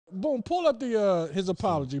Boom, pull up the his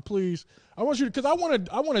apology, please. I want you to, because I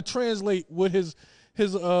want to translate what his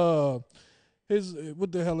what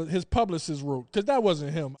the hell his publicist wrote, because that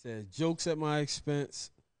wasn't him. Said jokes at my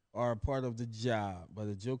expense are a part of the job, but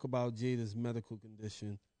a joke about Jada's medical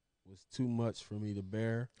condition was too much for me to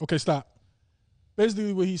bear. Okay, stop.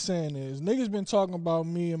 Basically, what he's saying is niggas been talking about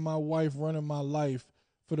me and my wife running my life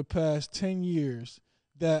for the past 10 years.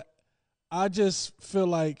 That I just feel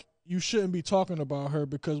like you shouldn't be talking about her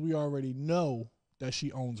because we already know that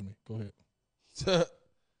she owns me. Go ahead.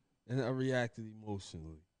 And I reacted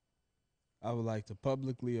emotionally. I would like to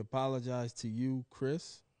publicly apologize to you,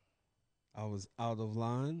 Chris. I was out of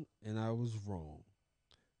line and I was wrong.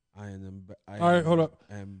 All right, hold up.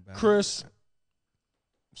 Chris,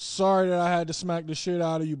 sorry that I had to smack the shit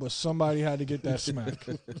out of you, but somebody had to get that smack.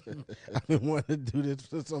 I've been wanting to do this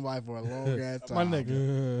for somebody for a long ass time. My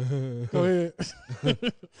nigga. Go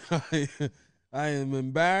ahead. I am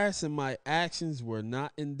embarrassed and my actions were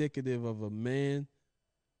not indicative of a man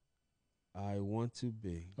I want to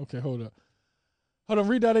be. Okay, hold up. Hold on,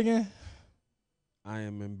 read that again. I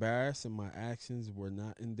am embarrassed and my actions were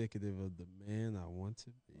not indicative of the man I want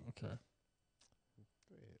to be. Okay.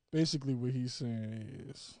 Basically what he's saying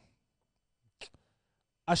is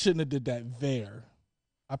I shouldn't have did that there.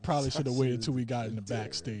 I probably should have waited till we got in the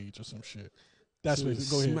backstage or some shit. That's what.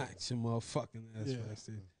 Go ahead. Smack your motherfucking ass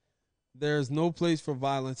backstage. There is no place for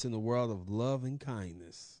violence in the world of love and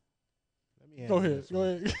kindness. Go ahead.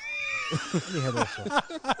 Let me have that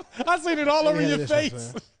shit. I seen it all over your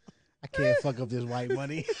face. I can't fuck up this white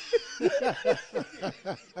money.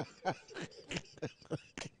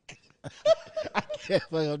 I can't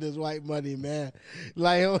fuck up this white money, man.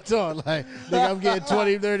 Like, hold on. Like, nigga, I'm getting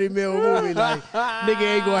 20, 30 mil movie. Like, nigga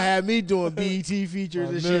ain't gonna have me doing BET features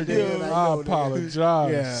and shit. Nigga. Like, I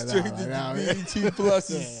apologize. Yeah, straight to the BET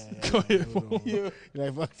pluses. Go ahead.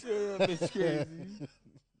 Like, fuck. That's crazy.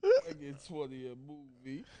 I get 20 a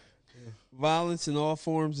movie. Yeah. Violence in all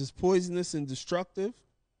forms is poisonous and destructive.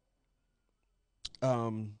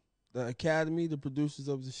 The Academy, the producers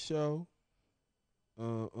of the show.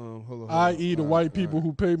 Hold on, i.e. the white people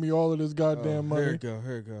who pay me all of this goddamn money. Here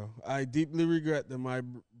we go. I deeply regret that my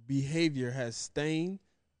behavior has stained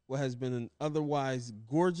what has been an otherwise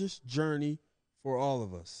gorgeous journey for all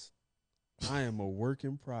of us. I am a work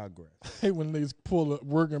in progress. I hate when niggas pull a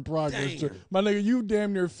work in progress. Damn. My nigga, you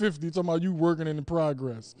damn near 50 talking about you working in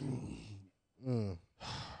progress. You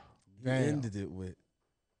ended it with,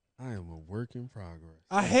 I am a work in progress.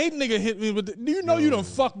 I hate nigga hit me with. Do you know you done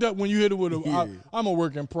fucked up when you hit it with a? I'm a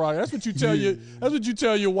work in progress. That's what you tell That's what you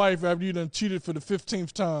tell your wife after you done cheated for the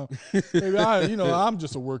 15th time. Baby, I'm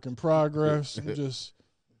just a work in progress. I'm just,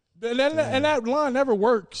 and that line never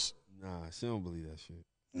works. Nah, she don't believe that shit.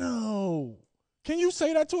 No, can you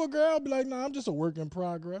say that to a girl? Be like, nah, I'm just a work in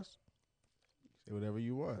progress. Say whatever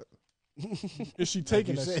you want. Is she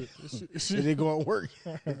taking that shit? Is it going to work?